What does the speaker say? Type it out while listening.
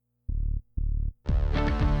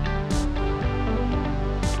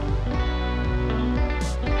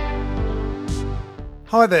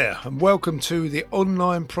Hi there, and welcome to the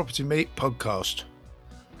Online Property Meet podcast.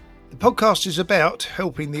 The podcast is about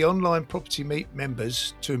helping the Online Property Meet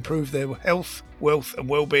members to improve their health, wealth, and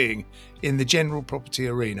well-being in the general property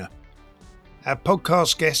arena. Our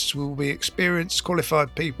podcast guests will be experienced,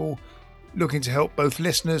 qualified people looking to help both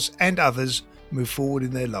listeners and others move forward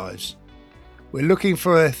in their lives. We're looking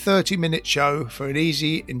for a 30-minute show for an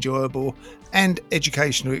easy, enjoyable, and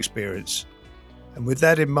educational experience. And with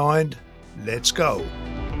that in mind, let's go.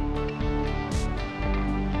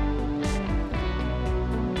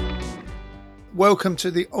 Welcome to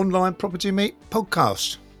the Online Property Meet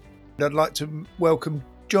podcast. I'd like to welcome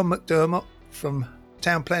John McDermott from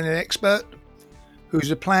Town Planning Expert, who's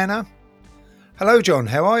a planner. Hello, John.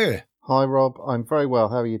 How are you? Hi, Rob. I'm very well.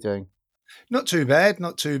 How are you doing? Not too bad,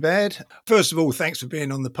 not too bad. First of all, thanks for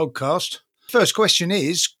being on the podcast. First question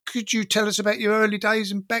is, could you tell us about your early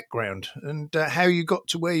days and background and how you got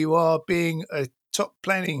to where you are being a top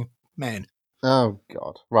planning man? Oh,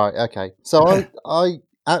 God. Right. Okay. So I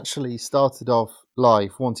actually started off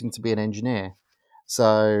life wanting to be an engineer.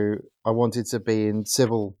 So I wanted to be in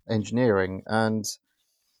civil engineering, and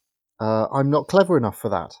I'm not clever enough for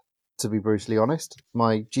that, to be brutally honest.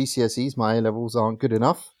 My GCSEs, my A-levels aren't good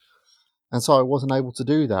enough. And so I wasn't able to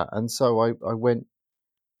do that. And so I went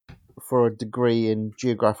for a degree in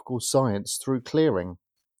geographical science through clearing.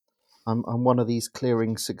 I'm one of these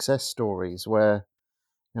clearing success stories where,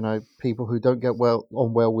 you know, people who don't get well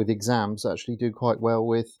with exams actually do quite well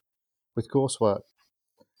with coursework.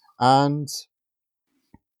 And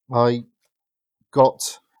I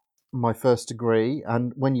got my first degree.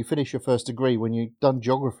 And when you finish your first degree, when you've done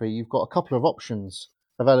geography, you've got a couple of options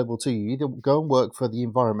available to you. You either go and work for the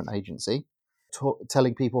Environment Agency,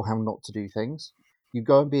 telling people how not to do things. You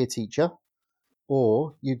go and be a teacher,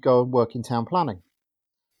 or you go and work in town planning.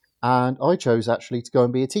 And I chose actually to go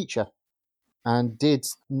and be a teacher, and did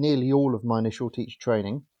nearly all of my initial teacher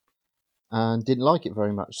training and didn't like it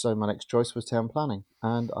very much. So my next choice was town planning,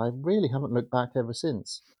 and I really haven't looked back ever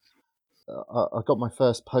since. I got my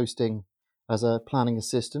first posting as a planning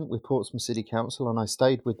assistant with Portsmouth City Council, and I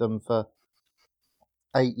stayed with them for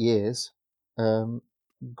 8 years,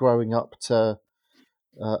 growing up to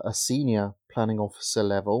a senior planning officer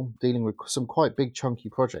level, dealing with some quite big chunky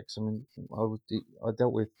projects. I mean, I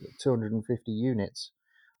dealt with 250 units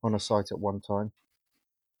on a site at one time.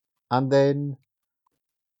 And then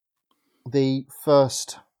the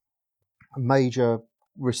first major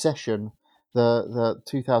recession, the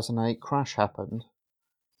 2008 crash happened,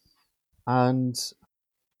 and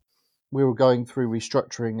we were going through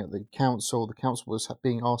restructuring at the council. The council was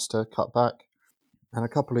being asked to cut back, and a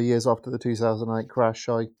couple of years after the 2008 crash,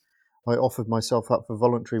 I offered myself up for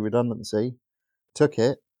voluntary redundancy, took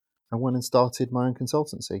it, and went and started my own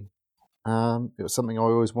consultancy. It was something I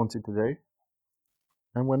always wanted to do,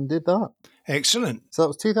 and went and did that. Excellent. So that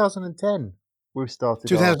was 2010. We started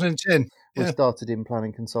 2010. We started in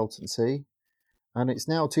planning consultancy, and it's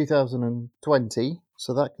now 2020.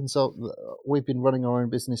 So that we've been running our own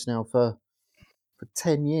business now for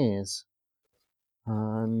 10 years,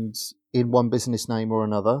 and in one business name or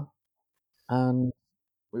another, and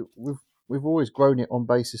we've always grown it on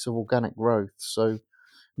basis of organic growth. So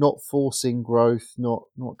not forcing growth, not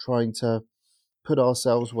trying to put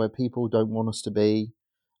ourselves where people don't want us to be.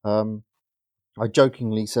 I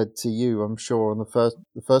jokingly said to you, I'm sure, on the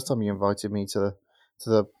first time you invited me to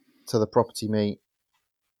the property meet,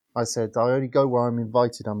 I said I only go where I'm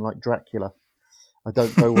invited. I'm like Dracula. I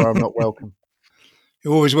don't go where I'm not welcome.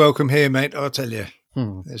 You're always welcome here, mate, I'll tell you.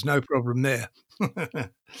 There's no problem there.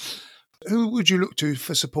 Who would you look to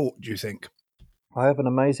for support, do you think? I have an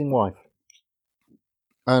amazing wife.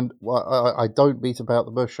 And I don't beat about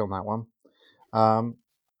the bush on that one.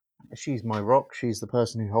 She's my rock. She's the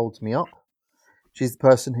person who holds me up. She's the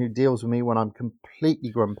person who deals with me when I'm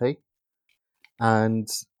completely grumpy. And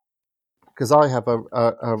because I have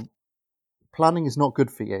a planning is not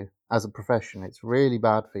good for you as a profession. It's really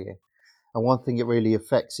bad for you. And one thing it really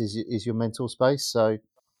affects is your mental space. So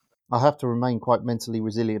I have to remain quite mentally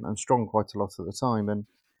resilient and strong quite a lot of the time.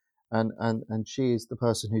 And she is the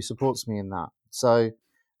person who supports me in that. So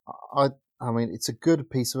I mean, it's a good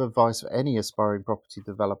piece of advice for any aspiring property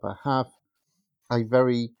developer. Have a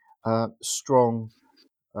very strong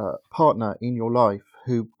partner in your life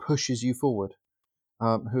who pushes you forward,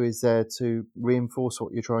 who is there to reinforce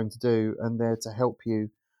what you're trying to do and there to help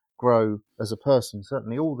you grow as a person.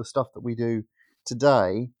 Certainly all the stuff that we do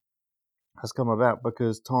today has come about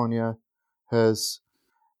because Tanya has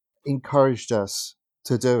encouraged us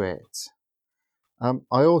to do it.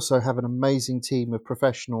 I also have an amazing team of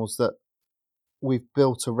professionals that we've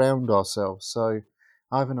built around ourselves. So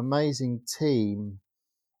I have an amazing team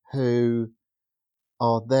who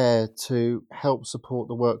are there to help support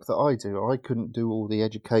the work that I do. I couldn't do all the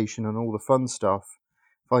education and all the fun stuff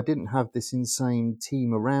if I didn't have this insane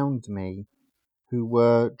team around me who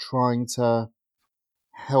were trying to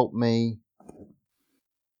help me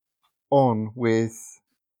on with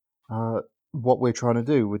what we're trying to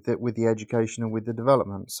do with the education and with the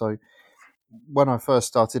development. So when I first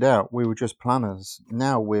started out, we were just planners.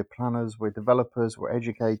 Now we're planners, we're developers, we're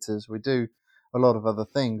educators, we do a lot of other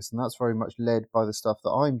things, and that's very much led by the stuff that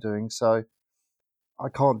I'm doing. So I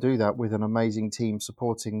can't do that with an amazing team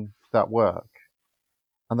supporting that work.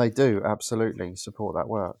 And they do absolutely support that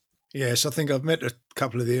work. Yes, I think I've met a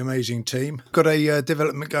couple of the amazing team. Got a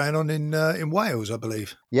development going on in Wales, I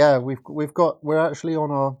believe. Yeah, we're actually on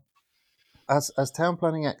our as town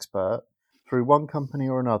planning expert through one company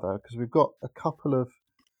or another, because we've got a couple of,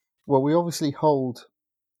 well, we obviously hold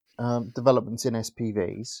developments in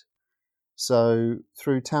SPVs. So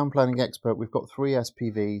through Town Planning Expert, we've got 3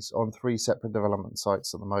 SPVs on 3 separate development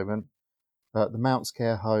sites at the moment. The Mounts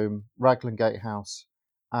Care Home, Raglan Gatehouse,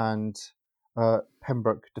 and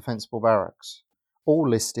Pembroke Defensible Barracks. All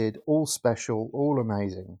listed, all special, all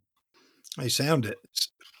amazing. They sound it.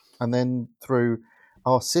 And then through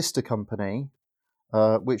our sister company,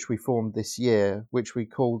 which we formed this year, which we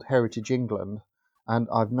called Heritage England, and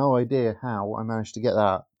I've no idea how I managed to get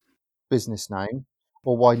that business name,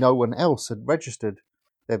 or why no one else had registered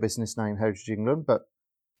their business name Heritage England, but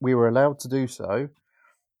we were allowed to do so.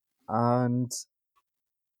 And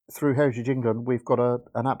through Heritage England, we've got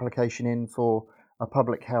an application in for a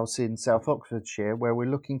public house in South Oxfordshire, where we're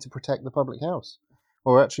looking to protect the public house.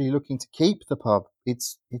 We're actually looking to keep the pub.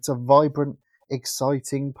 It's a vibrant,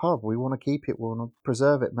 exciting pub. We want to keep it. We want to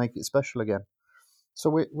preserve it, make it special again. So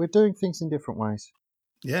we're doing things in different ways.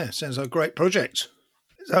 Yeah, sounds like a great project.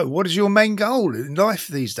 So, what is your main goal in life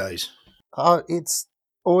these days? It's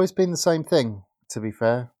always been the same thing, to be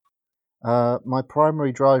fair. My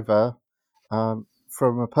primary driver,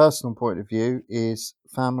 from a personal point of view, is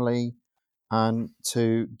family and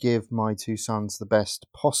to give my 2 sons the best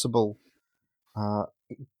possible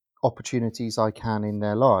opportunities I can in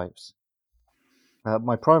their lives.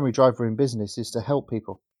 My primary driver in business is to help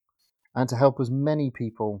people and to help as many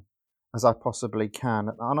people as I possibly can.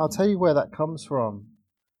 And I'll tell you where that comes from.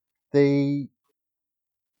 The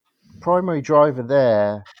primary driver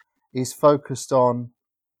there is focused on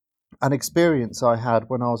an experience I had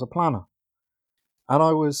when I was a planner. And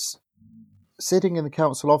I was sitting in the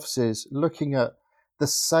council offices looking at the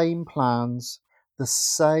same plans, the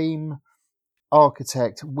same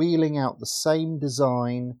architect wheeling out the same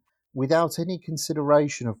design without any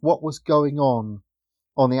consideration of what was going on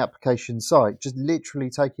the application site, just literally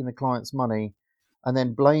taking the client's money and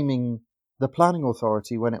then blaming the planning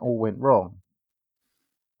authority when it all went wrong.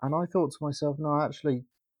 And I thought to myself, no, actually,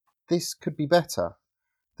 this could be better.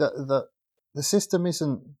 The system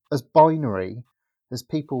isn't as binary as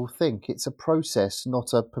people think. It's a process,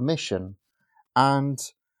 not a permission. And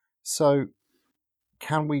so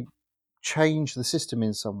can we change the system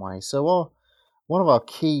in some way? So one of our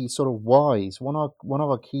key sort of whys, one of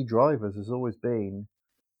our key drivers has always been,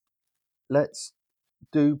 let's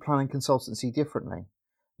do planning consultancy differently.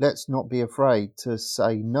 Let's not be afraid to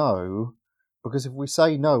say no, because if we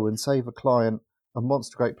say no and save a client a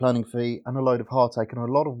monster great planning fee and a load of heartache and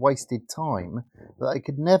a lot of wasted time that they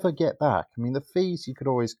could never get back. I mean, the fees you could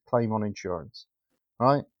always claim on insurance,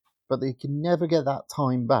 right? But they can never get that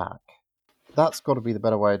time back. That's got to be the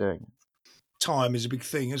better way of doing it. Time is a big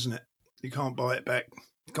thing, isn't it? You can't buy it back.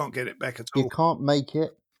 You can't get it back at all. You can't make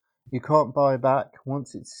it. You can't buy back.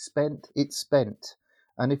 Once it's spent, it's spent.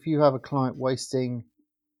 And if you have a client wasting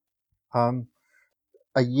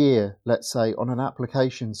a year, let's say, on an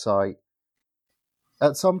application site,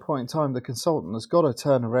 at some point in time, the consultant has got to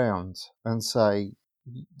turn around and say,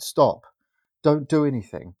 stop, don't do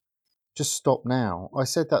anything. Just stop now. I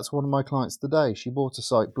said that to one of my clients today. She bought a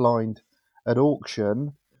site blind at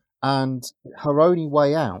auction, and her only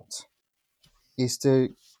way out is to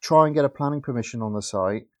try and get a planning permission on the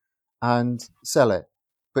site and sell it.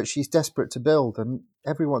 But she's desperate to build, and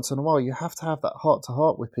every once in a while you have to have that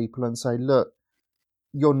heart-to-heart with people and say, look,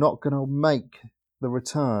 you're not going to make the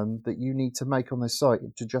return that you need to make on this site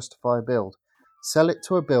to justify a build. Sell it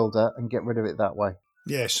to a builder and get rid of it that way.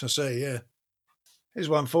 Yes, I see, yeah. Here's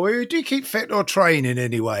one for you. Do you keep fit or train in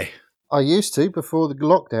any way? I used to before the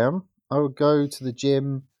lockdown. I would go to the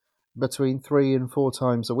gym between 3 and 4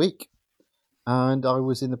 times a week, and I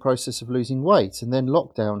was in the process of losing weight. And then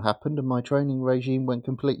lockdown happened and my training regime went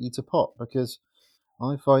completely to pot, because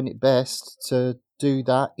I find it best to do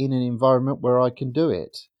that in an environment where I can do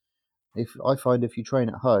it. If you train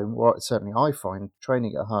at home, or certainly I find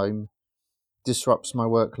training at home disrupts my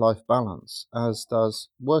work-life balance, as does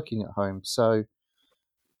working at home. So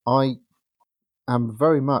I am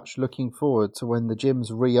very much looking forward to when the gyms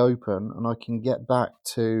reopen and I can get back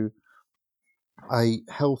to a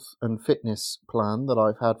health and fitness plan that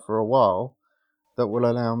I've had for a while that will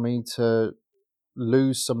allow me to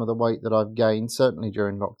lose some of the weight that I've gained, certainly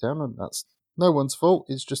during lockdown, and that's no one's fault,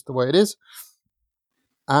 it's just the way it is.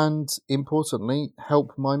 And importantly,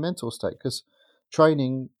 help my mental state, because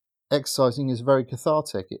exercising is very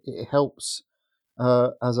cathartic. It helps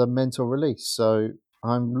as a mental release. So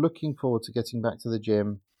I'm looking forward to getting back to the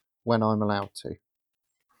gym when I'm allowed to.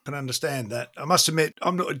 Can understand that. I must admit,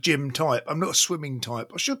 I'm not a gym type. I'm not a swimming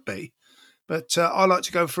type. I should be, but I like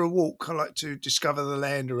to go for a walk. I like to discover the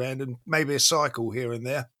land around and maybe a cycle here and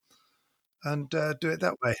there, and do it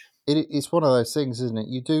that way. It's one of those things, isn't it?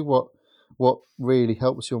 You do what really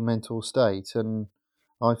helps your mental state, and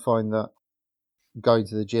I find that going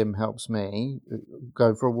to the gym helps me.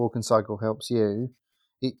 Going for a walk and cycle helps you.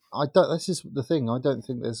 I don't. This is the thing. I don't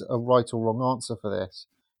think there's a right or wrong answer for this.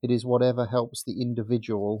 It is whatever helps the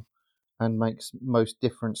individual and makes most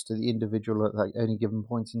difference to the individual at that any given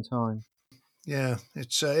point in time. Yeah,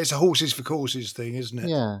 it's a horses for courses thing, isn't it?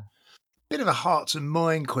 Yeah. Bit of a hearts and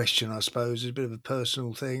mind question, I suppose. It's a bit of a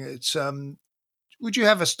personal thing. It's would you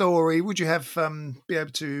have a story? Would you have be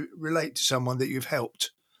able to relate to someone that you've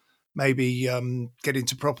helped? Maybe get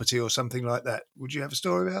into property or something like that. Would you have a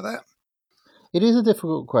story about that? It is a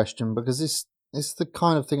difficult question because it's the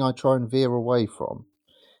kind of thing I try and veer away from.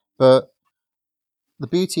 But the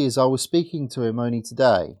beauty is, I was speaking to him only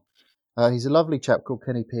today. He's a lovely chap called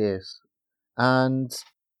Kenny Pierce, and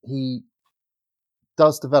he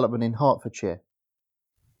does development in Hertfordshire.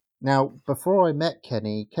 Now, before I met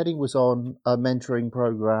Kenny, Kenny was on a mentoring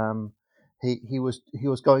program. He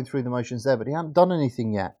was going through the motions there, but he hadn't done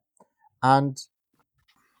anything yet. And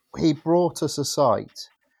he brought us a site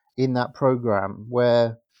in that program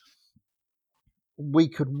where we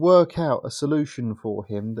could work out a solution for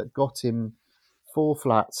him that got him 4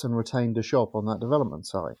 flats and retained a shop on that development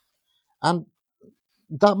site. And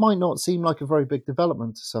that might not seem like a very big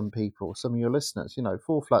development to some people, some of your listeners.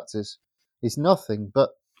 4 flats is nothing.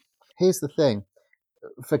 But here's the thing.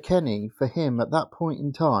 For Kenny, for him, at that point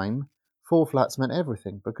in time, 4 flats meant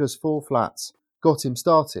everything, because 4 flats got him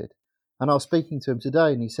started. And I was speaking to him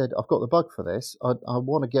today, and he said, I've got the bug for this. I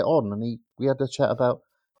want to get on. And we had a chat about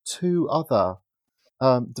 2 other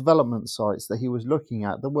development sites that he was looking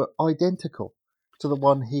at that were identical to the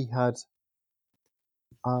one he had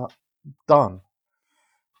done.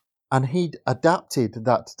 And he'd adapted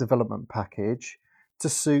that development package to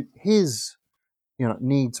suit his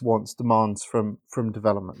needs, wants, demands from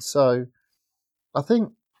development. So I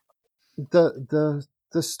think the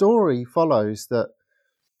story follows that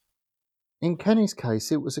in Kenny's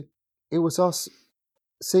case, it was us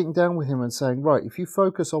sitting down with him and saying, right, if you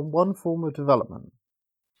focus on one form of development,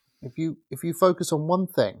 if you focus on one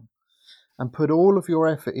thing and put all of your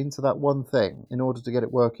effort into that one thing in order to get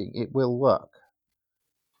it working, it will work.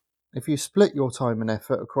 If you split your time and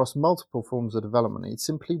effort across multiple forms of development, it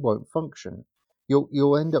simply won't function.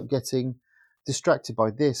 You'll end up getting distracted by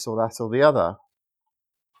this or that or the other.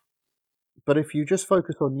 But if you just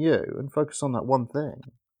focus on you and focus on that one thing,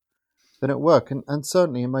 then it'll work. And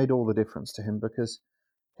certainly it made all the difference to him, because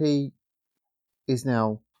he is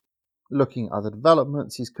now looking at other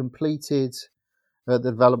developments. He's completed the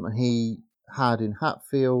development he had in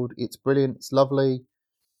Hatfield. It's brilliant. It's lovely.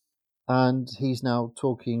 And he's now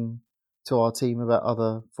talking to our team about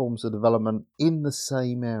other forms of development in the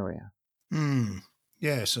same area.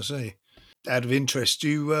 Yes, I see. Out of interest, do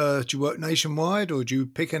you work nationwide, or do you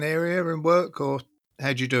pick an area and work, or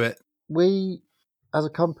how do you do it? We, as a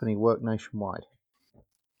company, work nationwide.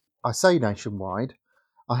 I say nationwide.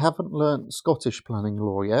 I haven't learnt Scottish planning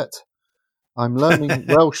law yet. I'm learning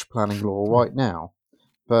Welsh planning law right now.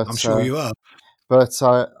 But I'm sure you are. But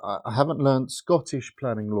I haven't learnt Scottish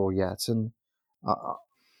planning law yet, and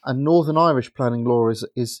Northern Irish planning law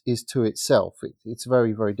is to itself. It's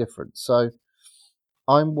very, very different. So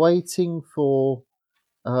I'm waiting for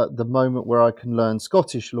the moment where I can learn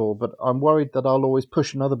Scottish law, but I'm worried that I'll always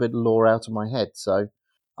push another bit of law out of my head. So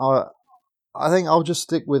I think I'll just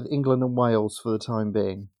stick with England and Wales for the time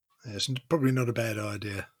being. It's probably not a bad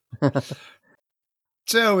idea.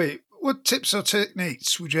 Tell me, what tips or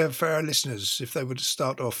techniques would you have for our listeners if they were to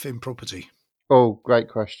start off in property? Oh, great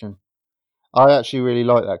question. I actually really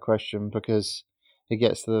like that question because it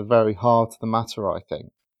gets to the very heart of the matter, I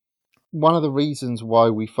think. One of the reasons why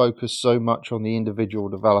we focus so much on the individual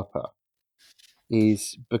developer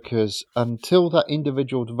is because until that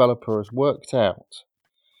individual developer has worked out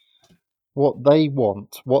what they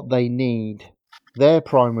want, what they need, their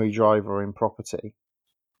primary driver in property,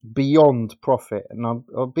 beyond profit, and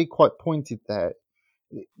I'll be quite pointed there.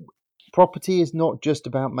 Property is not just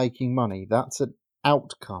about making money. That's an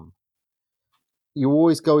outcome. You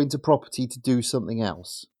always go into property to do something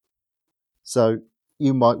else. So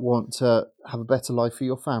you might want to have a better life for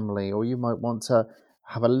your family, or you might want to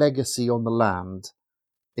have a legacy on the land,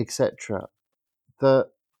 etc.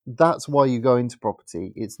 That's why you go into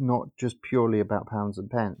property. It's not just purely about pounds and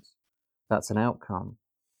pence. That's an outcome.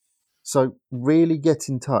 So really get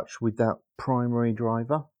in touch with that primary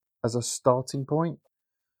driver as a starting point.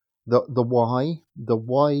 The why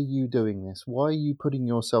are you doing this? Why are you putting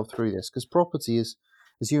yourself through this? Because property is,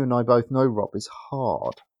 as you and I both know, Rob, is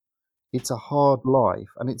hard. It's a hard life,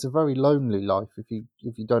 and it's a very lonely life if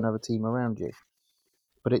you don't have a team around you.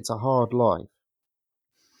 But it's a hard life.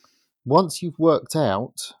 Once you've worked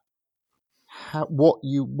out what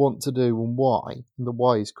you want to do and why, and the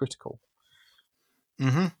why is critical,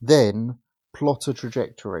 then plot a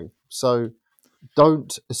trajectory. So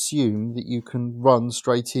don't assume that you can run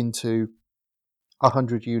straight into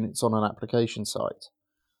 100 units on an application site.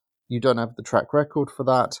 You don't have the track record for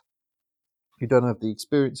that. You don't have the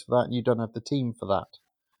experience for that. And you don't have the team for that.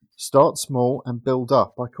 Start small and build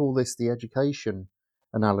up. I call this the education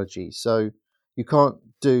analogy. So you can't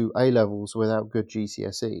do A-levels without good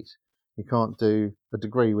GCSEs. You can't do a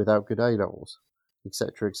degree without good A-levels,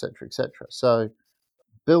 etc., etc., etc. So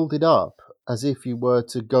build it up as if you were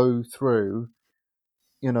to go through,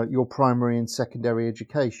 your primary and secondary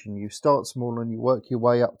education. You start small and you work your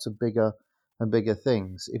way up to bigger and bigger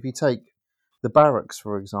things. If you take the barracks,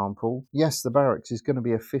 for example, yes, the barracks is going to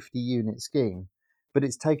be a 50-unit scheme, but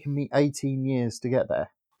it's taken me 18 years to get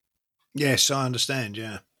there. Yes, I understand,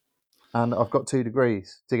 yeah. And I've got 2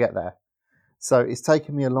 degrees to get there. So it's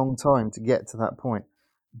taken me a long time to get to that point.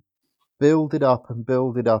 Build it up and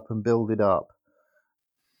build it up and build it up.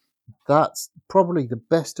 That's probably the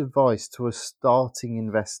best advice to a starting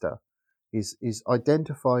investor is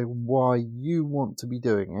identify why you want to be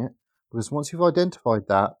doing it, because once you've identified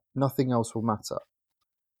that, nothing else will matter.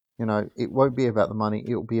 It won't be about the money,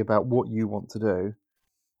 it will be about what you want to do.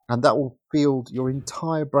 And that will field your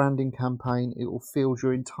entire branding campaign, it will field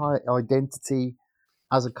your entire identity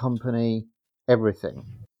as a company, everything.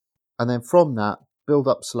 And then from that, build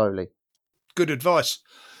up slowly. Good advice.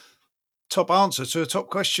 Top answer to a top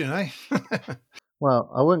question, eh? Well,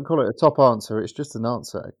 I wouldn't call it a top answer, it's just an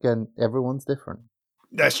answer. Again, everyone's different.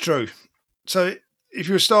 That's true. So if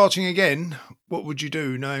you were starting again, what would you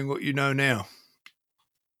do knowing what you know now?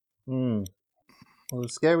 Well, the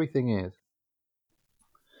scary thing is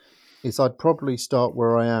I'd probably start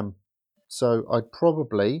where I am. So I'd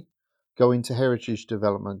probably go into heritage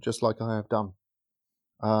development just like I have done.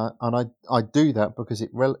 And I do that because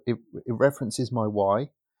it references my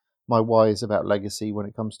why. My why is about legacy when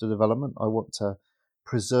it comes to development. I want to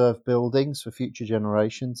preserve buildings for future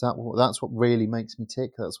generations. That's what really makes me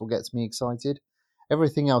tick. That's what gets me excited.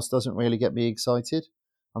 Everything else doesn't really get me excited.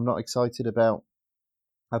 I'm not excited about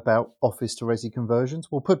office to resi conversions.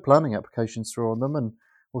 We'll put planning applications through on them and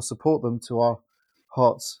we'll support them to our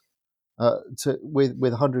hearts with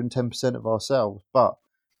 110% of ourselves. But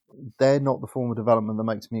they're not the form of development that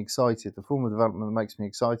makes me excited. The form of development that makes me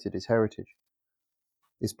excited is heritage,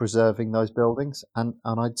 is preserving those buildings. And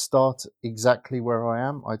I'd start exactly where I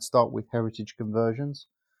am. I'd start with heritage conversions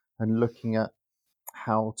and looking at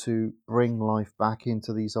how to bring life back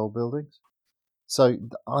into these old buildings. So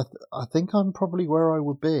I think I'm probably where I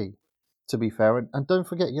would be, to be fair. And don't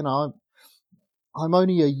forget, I'm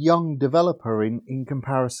only a young developer in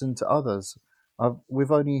comparison to others.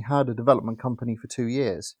 We've only had a development company for 2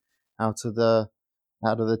 years out of the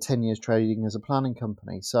 10 years trading as a planning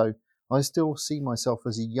company. So I still see myself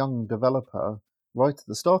as a young developer right at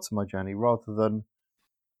the start of my journey rather than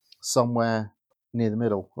somewhere near the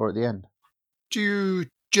middle or at the end. Do you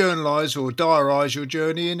journalise or diarise your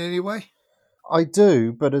journey in any way? I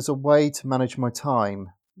do, but as a way to manage my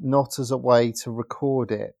time, not as a way to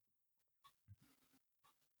record it.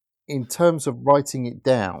 In terms of writing it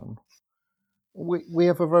down, we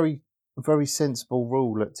have a very, very sensible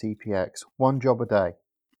rule at TPX: one job a day.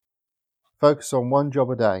 Focus on one job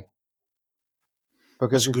a day.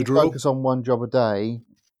 Because That's a if you good rule. focus on one job a day,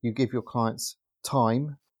 you give your clients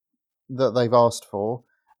time that they've asked for,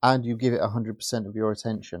 and you give it 100% of your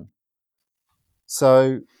attention.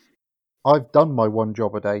 So I've done my one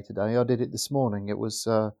job a day today. I did it this morning. It was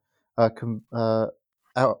a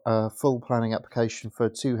full planning application for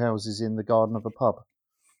 2 houses in the garden of a pub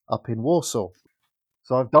up in Warsaw.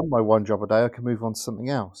 So I've done my one job a day, I can move on to something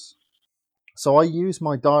else. So I use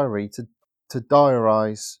my diary to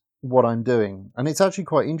diarise what I'm doing. And it's actually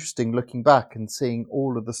quite interesting looking back and seeing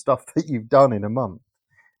all of the stuff that you've done in a month.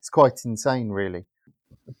 It's quite insane, really.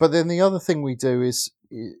 But then the other thing we do is,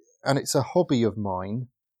 and it's a hobby of mine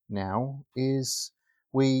now, is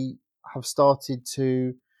we have started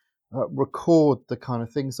to record the kind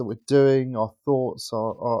of things that we're doing, our thoughts,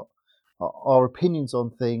 our opinions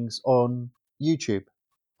on things on YouTube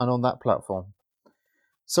and on that platform.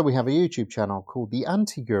 So we have a YouTube channel called The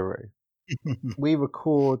Anti-Guru. We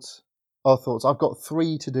record our thoughts. I've got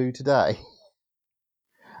 3 to do today,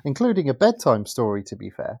 including a bedtime story, to be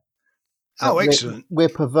fair. Oh, excellent. We're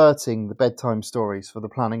perverting the bedtime stories for the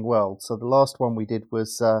planning world. So the last one we did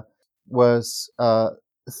was 3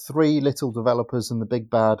 Little Developers and the Big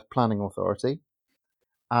Bad Planning Authority.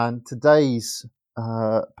 And today's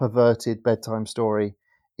perverted bedtime story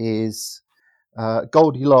is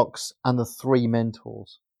Goldilocks and the 3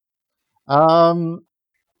 Mentors.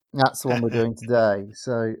 That's the one we're doing today.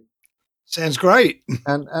 So sounds great.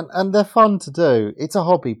 And they're fun to do. It's a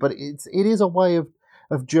hobby, but it is a way of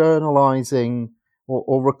journalising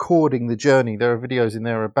or recording the journey. There are videos in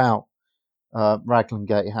there about Raglan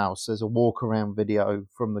Gatehouse. There's a walk around video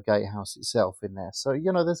from the gatehouse itself in there. So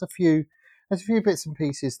there's a few bits and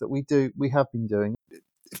pieces that we have been doing.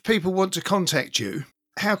 If people want to contact you,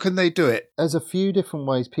 how can they do it? There's a few different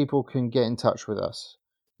ways people can get in touch with us.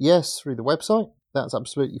 Yes, through the website. That's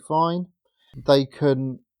absolutely fine. They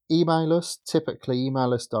can email us, typically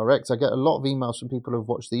email us direct. I get a lot of emails from people who've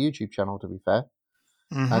watched the YouTube channel, to be fair.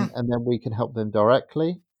 Mm-hmm. And then we can help them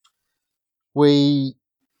directly. We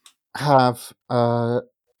have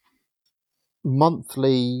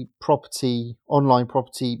monthly online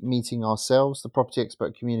property meeting ourselves, the Property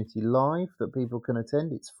Expert Community Live, that people can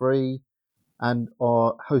attend. It's free and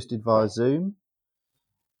are hosted via Zoom.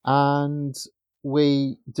 And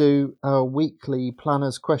we do a weekly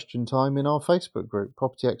planners question time in our Facebook group,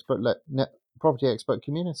 Property Expert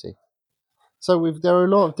Community. So there are a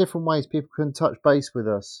lot of different ways people can touch base with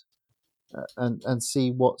us and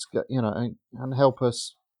see what's and help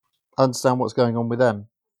us understand what's going on with them.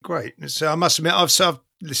 Great. So I must admit, I've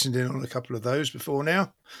listened in on a couple of those before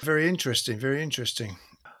now. Very interesting. Very interesting.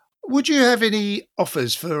 Would you have any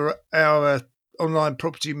offers for our online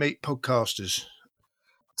property meet podcasters?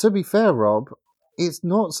 To be fair, Rob, it's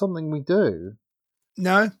not something we do.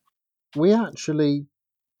 No? We actually,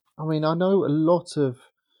 I know a lot of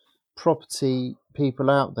property people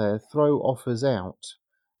out there throw offers out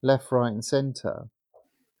left, right and centre.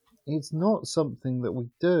 It's not something that we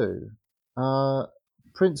do,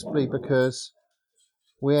 principally because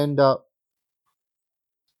we end up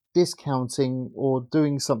discounting or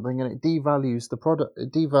doing something and it devalues the product,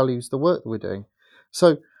 it devalues the work that we're doing.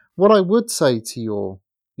 So what I would say to your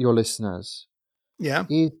listeners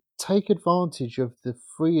is take advantage of the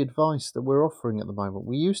free advice that we're offering at the moment.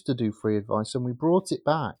 We used to do free advice and we brought it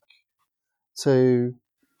back to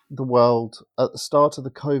the world at the start of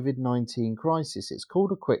the COVID-19 crisis. It's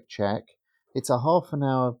called a quick check. It's a half an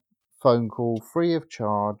hour phone call, free of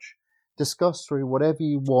charge. Discuss through whatever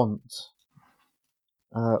you want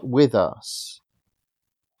with us.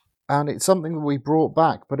 And it's something that we brought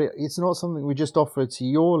back, but it's not something we just offer to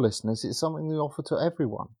your listeners. It's something we offer to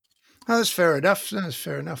everyone. Oh, that's fair enough. That's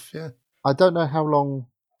fair enough, yeah. I don't know how long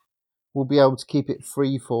we'll be able to keep it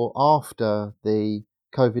free for after the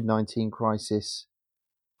COVID-19 crisis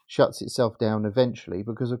shuts itself down eventually,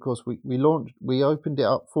 because of course we opened it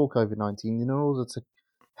up for COVID-19 in order to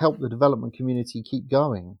help the development community keep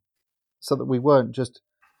going, so that we weren't just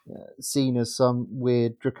seen as some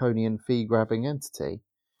weird draconian fee grabbing entity.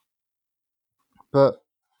 But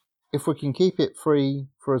if we can keep it free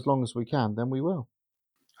for as long as we can, then we will.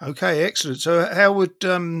 Okay, excellent. So how would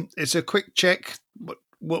it's a quick check?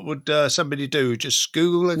 What would somebody do? Just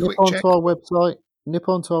Google a quick check? Nip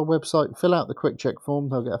onto our website, fill out the quick check form.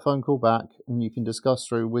 They'll get a phone call back, and you can discuss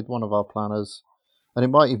through with one of our planners, and it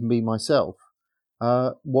might even be myself,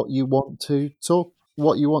 what you want to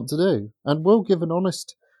do, and we'll give an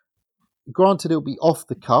honest. Granted, it'll be off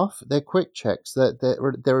the cuff. They're quick checks.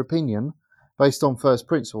 Their opinion based on first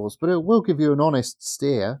principles, but it will give you an honest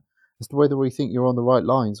steer as to whether we think you're on the right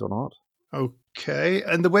lines or not. Okay,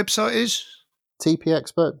 and the website is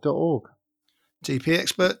tpexpert.org.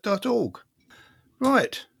 tpexpert.org.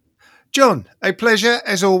 Right. John, a pleasure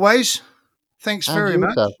as always. Thanks very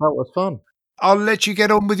much. That was fun. I'll let you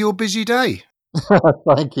get on with your busy day.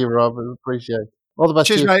 Thank you, Rob. I appreciate it. All the best.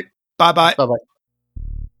 Cheers, mate. Bye-bye. Bye-bye.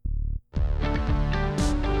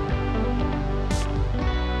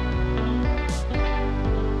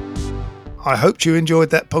 I hope you enjoyed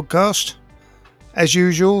that podcast. As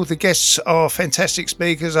usual, the guests are fantastic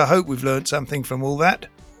speakers. I hope we've learned something from all that.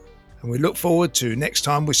 And we look forward to next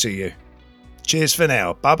time we see you. Cheers for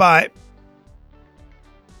now. Bye-bye.